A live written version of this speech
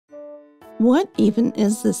What even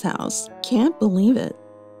is this house? Can't believe it.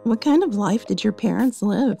 What kind of life did your parents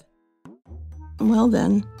live? Well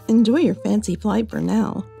then, enjoy your fancy flight for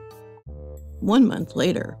now. 1 month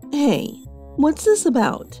later. Hey, what's this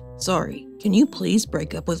about? Sorry, can you please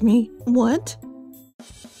break up with me? What?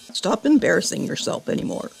 Stop embarrassing yourself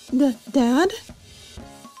anymore. Dad?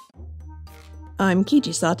 I'm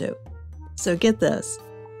Kichi Sato. So get this.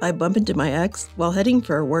 I bump into my ex while heading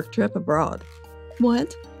for a work trip abroad.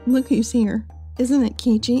 What? Look who's here. Isn't it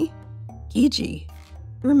Kichi? Kichi?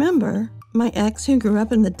 Remember, my ex who grew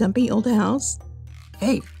up in the dumpy old house?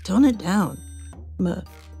 Hey, tone it down.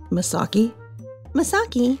 Masaki?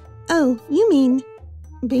 Masaki? Oh, you mean...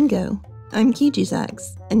 Bingo. I'm Kichi's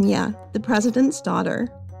ex, and yeah, the president's daughter.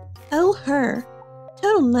 Oh, her.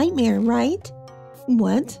 Total nightmare, right?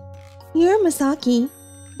 What? You're Masaki,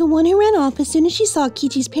 the one who ran off as soon as she saw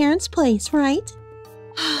Kichi's parents' place, right?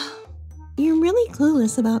 You're really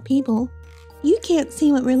clueless about people. You can't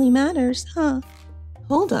see what really matters, huh?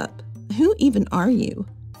 Hold up. Who even are you?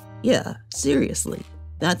 Yeah, seriously.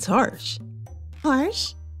 That's harsh.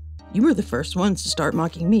 Harsh? You were the first ones to start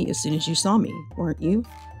mocking me as soon as you saw me, weren't you?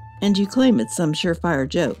 And you claim it's some surefire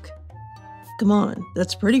joke. Come on,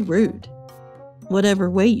 that's pretty rude. Whatever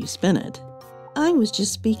way you spin it. I was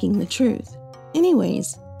just speaking the truth.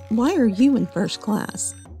 Anyways, why are you in first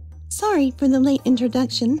class? Sorry for the late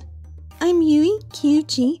introduction. I'm Yui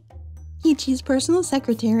Kyuchi, Kichi's personal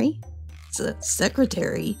secretary.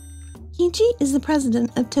 Secretary? Kichi is the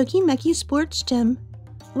president of Tokimeki Sports Gym.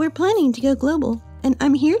 We're planning to go global, and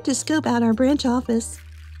I'm here to scope out our branch office.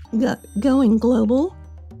 Going global?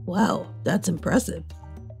 Wow, that's impressive.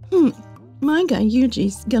 My guy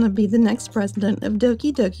Yuji's gonna be the next president of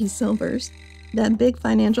Doki Doki Silvers. That big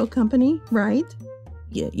financial company, right?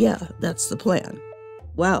 Yeah, that's the plan.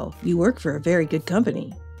 Wow, you work for a very good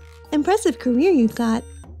company. Impressive career you've got.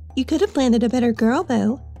 You could have landed a better girl,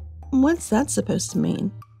 though. What's that supposed to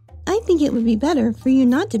mean? I think it would be better for you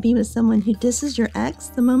not to be with someone who disses your ex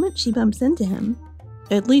the moment she bumps into him.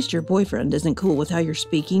 At least your boyfriend isn't cool with how you're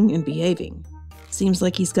speaking and behaving. Seems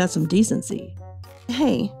like he's got some decency.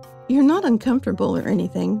 Hey, you're not uncomfortable or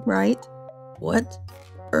anything, right? What?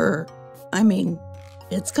 I mean,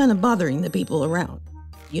 it's kind of bothering the people around,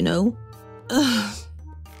 you know? Ugh.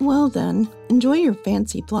 Well then, enjoy your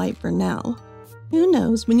fancy flight for now. Who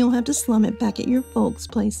knows when you'll have to slum it back at your folks'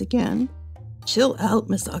 place again. Chill out,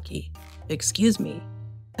 Misaki. Excuse me.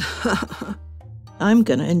 I'm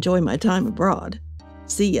gonna enjoy my time abroad.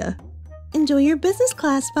 See ya. Enjoy your business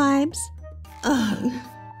class vibes. Ugh.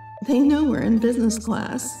 They know we're in business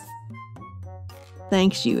class.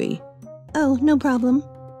 Thanks, Yui. Oh, no problem.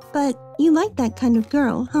 But you like that kind of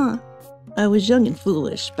girl, huh? I was young and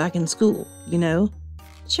foolish back in school, you know?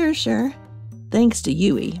 Sure. Thanks to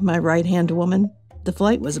Yui, my right-hand woman, the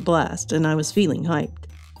flight was a blast and I was feeling hyped.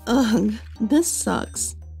 Ugh, this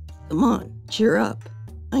sucks. Come on, cheer up.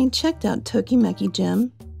 I checked out Tokimeki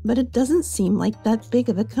Gym, but it doesn't seem like that big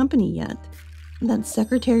of a company yet. That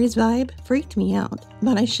secretary's vibe freaked me out,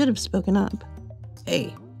 but I should have spoken up.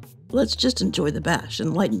 Hey, let's just enjoy the bash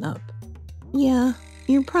and lighten up. Yeah,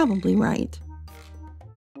 you're probably right.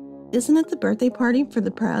 Isn't it the birthday party for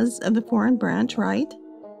the prez of the foreign branch, right?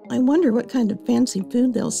 I wonder what kind of fancy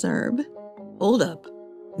food they'll serve. Hold up.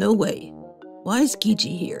 No way. Why is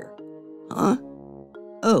Kichi here? Huh?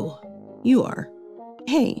 Oh, you are.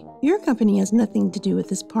 Hey, your company has nothing to do with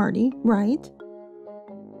this party, right?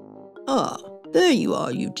 Ah, there you are,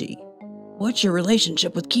 Yuji. What's your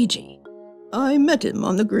relationship with Kichi? I met him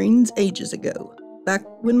on the greens ages ago, back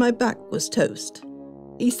when my back was toast.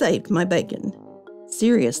 He saved my bacon.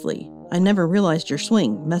 Seriously, I never realized your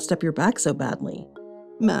swing messed up your back so badly.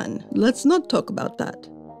 Man, let's not talk about that.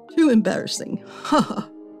 Too embarrassing. Haha.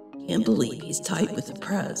 Can't believe he's tight with the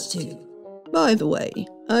prez, too. By the way,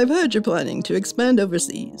 I've heard you're planning to expand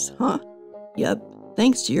overseas, huh? Yep,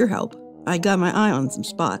 thanks to your help. I got my eye on some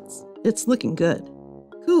spots. It's looking good.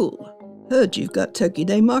 Cool. Heard you've got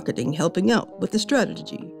Tokide Marketing helping out with the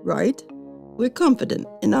strategy, right? We're confident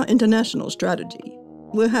in our international strategy.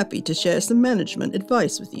 We're happy to share some management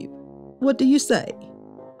advice with you. What do you say?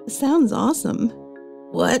 Sounds awesome.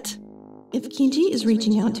 What? If Kichi is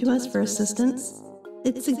reaching out to us for assistance,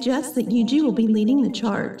 it suggests that Yuji will be leading the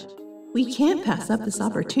charge. We can't pass up this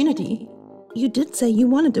opportunity. You did say you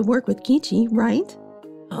wanted to work with Kichi, right?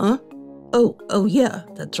 Huh? Oh yeah,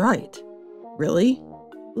 that's right. Really?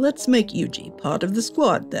 Let's make Yuji part of the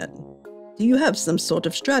squad then. Do you have some sort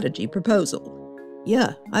of strategy proposal?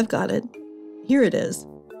 Yeah, I've got it. Here it is.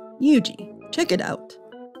 Yuji, check it out.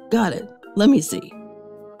 Got it. Let me see.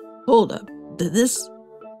 Hold up.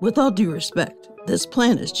 With all due respect, this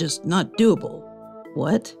plan is just not doable.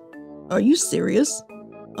 What? Are you serious?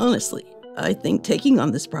 Honestly, I think taking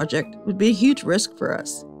on this project would be a huge risk for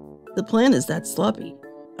us. The plan is that sloppy.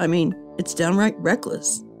 I mean, it's downright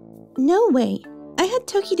reckless. No way. I had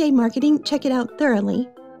Tokide Marketing check it out thoroughly.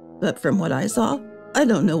 But from what I saw, I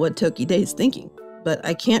don't know what Tokide's thinking, but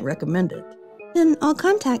I can't recommend it. Then I'll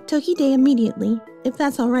contact Tokide immediately, if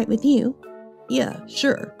that's all right with you. Yeah,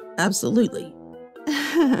 sure. Absolutely.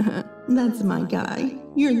 That's my guy.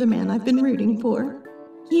 You're the man I've been rooting for.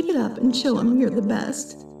 Keep it up and show him you're the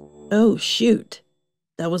best. Oh, shoot.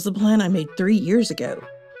 That was the plan I made 3 years ago.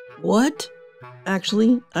 What?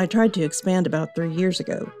 Actually, I tried to expand about 3 years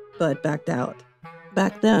ago, but backed out.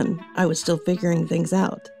 Back then, I was still figuring things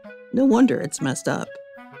out. No wonder it's messed up.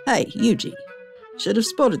 Hey, Yuji. Should have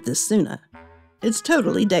spotted this sooner. It's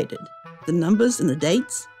totally dated. The numbers and the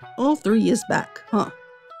dates? All 3 years back, huh?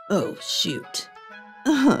 Oh, shoot.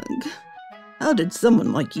 Ugh. How did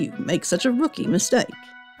someone like you make such a rookie mistake?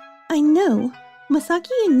 I know. Masaki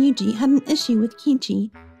and Yuji had an issue with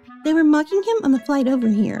Kichi. They were mocking him on the flight over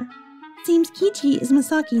here. Seems Kichi is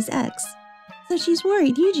Masaki's ex, so she's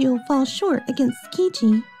worried Yuji will fall short against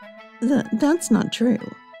Kichi. That's not true.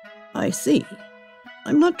 I see.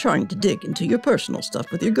 I'm not trying to dig into your personal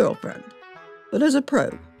stuff with your girlfriend. But as a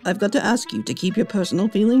pro, I've got to ask you to keep your personal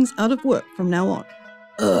feelings out of work from now on.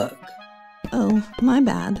 Ugh. Oh, my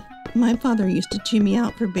bad. My father used to chew me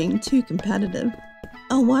out for being too competitive.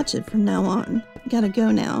 I'll watch it from now on. Gotta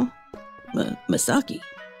go now. Masaki.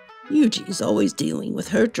 Yuji's always dealing with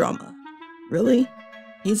her drama. Really?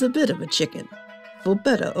 He's a bit of a chicken. For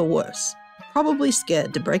better or worse. Probably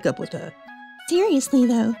scared to break up with her. Seriously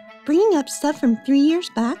though, bringing up stuff from 3 years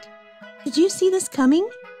back? Did you see this coming?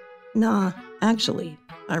 Nah, actually,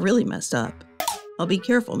 I really messed up. I'll be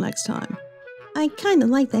careful next time. I kinda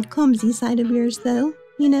like that clumsy side of yours though,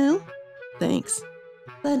 you know? Thanks.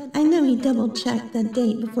 But I know he double-checked that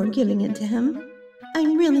date before giving it to him. I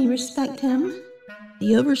really respect him.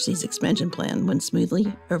 The overseas expansion plan went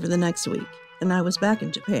smoothly over the next week, and I was back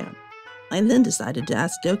in Japan. I then decided to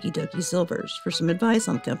ask Doki Doki Silvers for some advice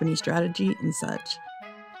on company strategy and such.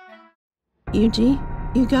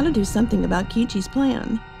 Yuji, you gotta do something about Kichi's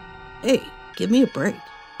plan. Hey, give me a break.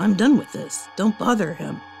 I'm done with this. Don't bother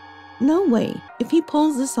him. No way. If he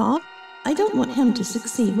pulls this off, I don't want him to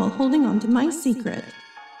succeed while holding on to my secret.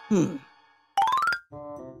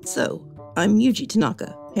 So, I'm Yuji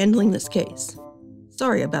Tanaka, handling this case.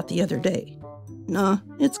 Sorry about the other day. Nah,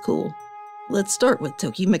 it's cool. Let's start with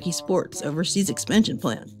Tokimeki Sports' overseas expansion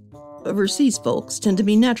plan. Overseas folks tend to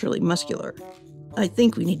be naturally muscular. I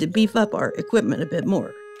think we need to beef up our equipment a bit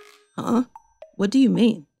more. Huh? What do you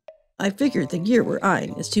mean? I figured the gear we're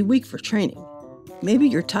eyeing is too weak for training. Maybe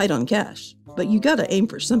you're tight on cash, but you gotta aim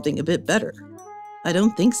for something a bit better. I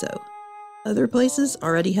don't think so. Other places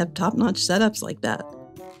already have top-notch setups like that.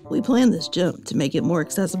 We planned this gym to make it more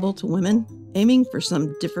accessible to women, aiming for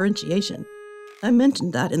some differentiation. I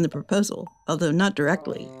mentioned that in the proposal, although not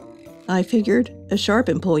directly. I figured a sharp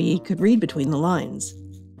employee could read between the lines.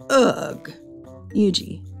 Ugh.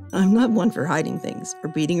 Yuji, I'm not one for hiding things or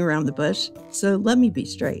beating around the bush, so let me be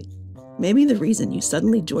straight. Maybe the reason you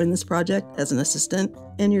suddenly joined this project as an assistant,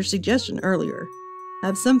 and your suggestion earlier,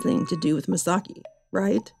 have something to do with Masaki,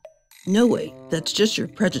 right? No way, that's just your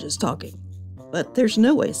prejudice talking. But there's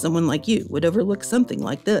no way someone like you would overlook something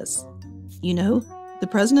like this. You know, the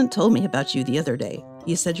president told me about you the other day.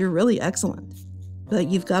 He said you're really excellent, but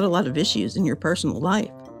you've got a lot of issues in your personal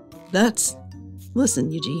life.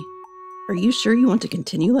 Listen, Yuji, are you sure you want to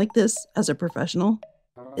continue like this as a professional?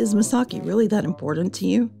 Is Masaki really that important to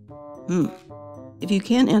you? If you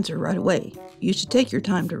can't answer right away, you should take your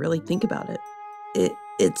time to really think about it.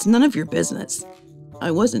 It's none of your business.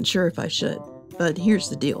 I wasn't sure if I should, but here's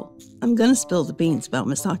the deal. I'm gonna spill the beans about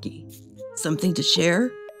Masaki. Something to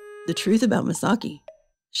share? The truth about Masaki.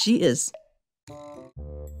 She is...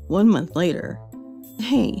 1 month later.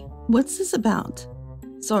 Hey, what's this about?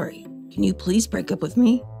 Sorry, can you please break up with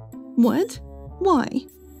me? What? Why?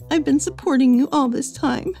 I've been supporting you all this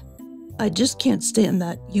time. I just can't stand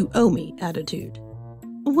that you owe me attitude.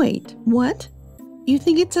 Wait, what? You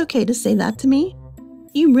think it's okay to say that to me?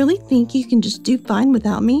 You really think you can just do fine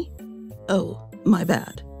without me? Oh, my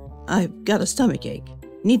bad. I've got a stomachache.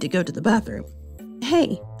 Need to go to the bathroom.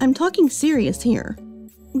 Hey, I'm talking serious here.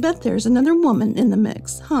 Bet there's another woman in the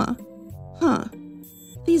mix, huh?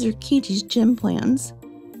 These are Kichi's gym plans.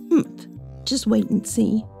 Just wait and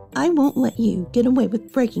see. I won't let you get away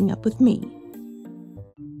with breaking up with me.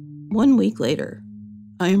 1 week later.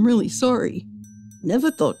 I am really sorry.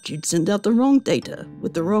 Never thought you'd send out the wrong data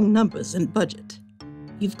with the wrong numbers and budget.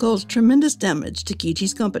 You've caused tremendous damage to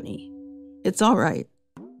Kichi's company. It's alright.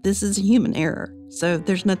 This is a human error, so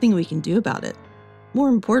there's nothing we can do about it. More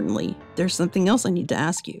importantly, there's something else I need to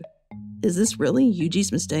ask you. Is this really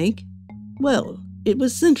Yuji's mistake? Well, it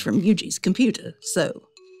was sent from Yuji's computer, so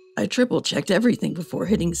I triple-checked everything before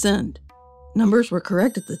hitting send. Numbers were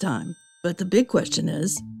correct at the time, but the big question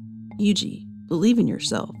is, Yuji, believe in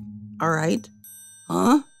yourself, alright?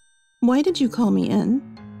 Huh? Why did you call me in?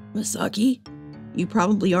 Misaki? You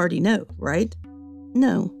probably already know, right?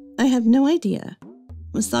 No, I have no idea.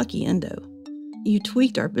 Misaki Endo, you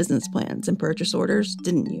tweaked our business plans and purchase orders,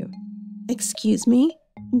 didn't you? Excuse me?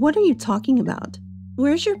 What are you talking about?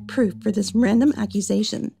 Where's your proof for this random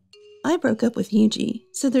accusation? I broke up with Yuji,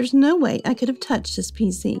 so there's no way I could have touched his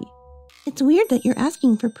PC. It's weird that you're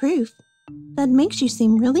asking for proof. That makes you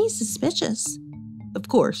seem really suspicious. Of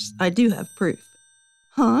course, I do have proof.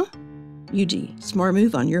 Huh? Yuji, smart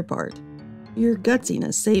move on your part. Your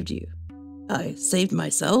gutsiness saved you. I saved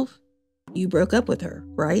myself? You broke up with her,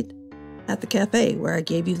 right? At the cafe where I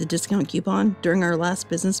gave you the discount coupon during our last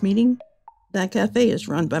business meeting? That cafe is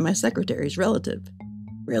run by my secretary's relative.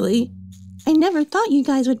 Really? I never thought you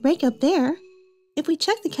guys would break up there. If we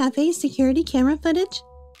check the cafe's security camera footage,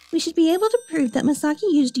 we should be able to prove that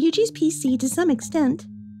Misaki used Yuji's PC to some extent.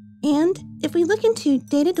 And if we look into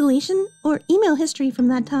data deletion or email history from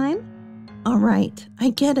that time... Alright, I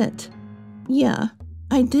get it. Yeah,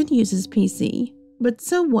 I did use his PC, but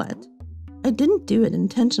so what? I didn't do it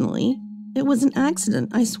intentionally. It was an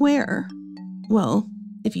accident, I swear. Well,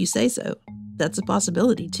 if you say so, that's a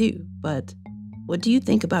possibility too, but what do you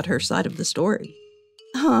think about her side of the story?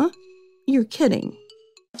 Huh? You're kidding.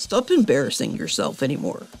 Stop embarrassing yourself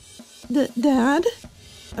anymore. Dad?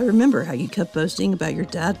 I remember how you kept boasting about your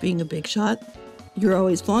dad being a big shot. You're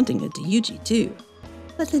always flaunting it to Yuji too.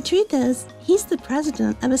 But the truth is, he's the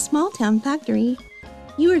president of a small-town factory.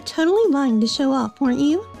 You were totally lying to show off, weren't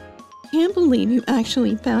you? Can't believe you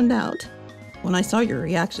actually found out. When I saw your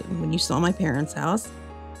reaction when you saw my parents' house,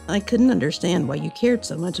 I couldn't understand why you cared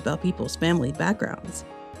so much about people's family backgrounds.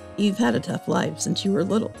 You've had a tough life since you were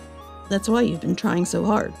little. That's why you've been trying so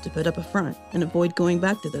hard to put up a front and avoid going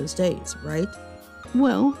back to those days, right?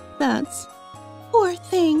 Well, that's... Poor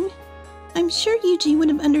thing. I'm sure Yuji would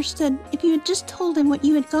have understood if you had just told him what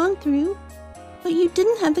you had gone through. But you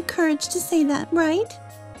didn't have the courage to say that, right?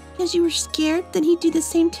 Because you were scared that he'd do the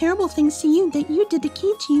same terrible things to you that you did to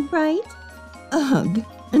Kichi, right? Ugh,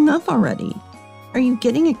 enough already. Are you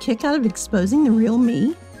getting a kick out of exposing the real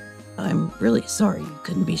me? I'm really sorry you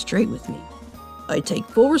couldn't be straight with me. I take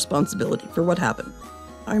full responsibility for what happened.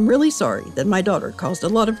 I'm really sorry that my daughter caused a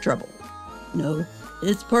lot of trouble. No,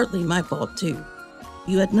 it's partly my fault too.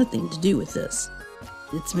 You had nothing to do with this.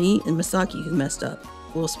 It's me and Misaki who messed up.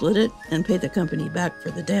 We'll split it and pay the company back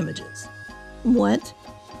for the damages. What?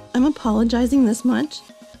 I'm apologizing this much?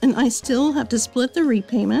 And I still have to split the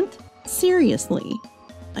repayment? Seriously?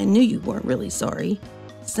 I knew you weren't really sorry.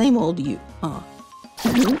 Same old you, huh?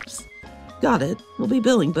 Oops. Got it. We'll be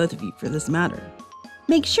billing both of you for this matter.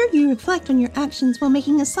 Make sure you reflect on your actions while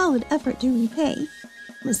making a solid effort to repay.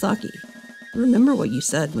 Misaki, remember what you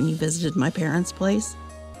said when you visited my parents' place?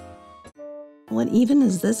 What even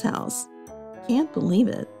is this house? Can't believe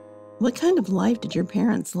it. What kind of life did your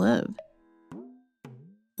parents live?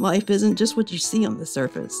 Life isn't just what you see on the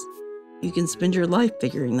surface. You can spend your life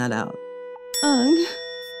figuring that out. Ugh.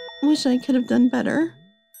 Wish I could have done better.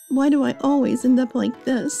 Why do I always end up like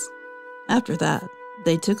this? After that,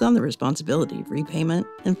 they took on the responsibility of repayment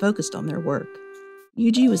and focused on their work.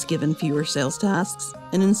 Yuji was given fewer sales tasks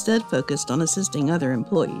and instead focused on assisting other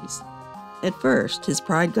employees. At first, his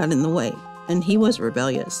pride got in the way, and he was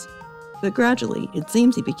rebellious. But gradually, it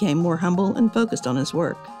seems he became more humble and focused on his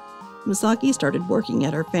work. Misaki started working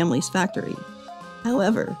at her family's factory.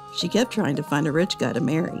 However, she kept trying to find a rich guy to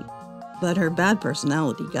marry, but her bad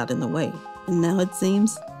personality got in the way, and now it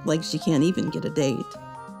seems like she can't even get a date.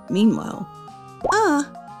 Meanwhile...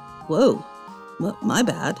 Whoa. Well, my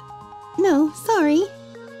bad. No, sorry.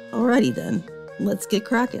 Alrighty then, let's get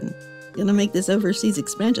cracking. Gonna make this overseas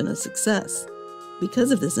expansion a success.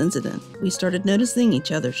 Because of this incident, we started noticing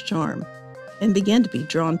each other's charm, and began to be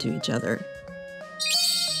drawn to each other.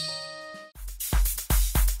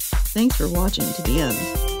 Thanks for watching to the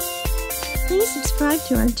end. Please subscribe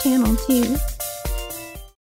to our channel too.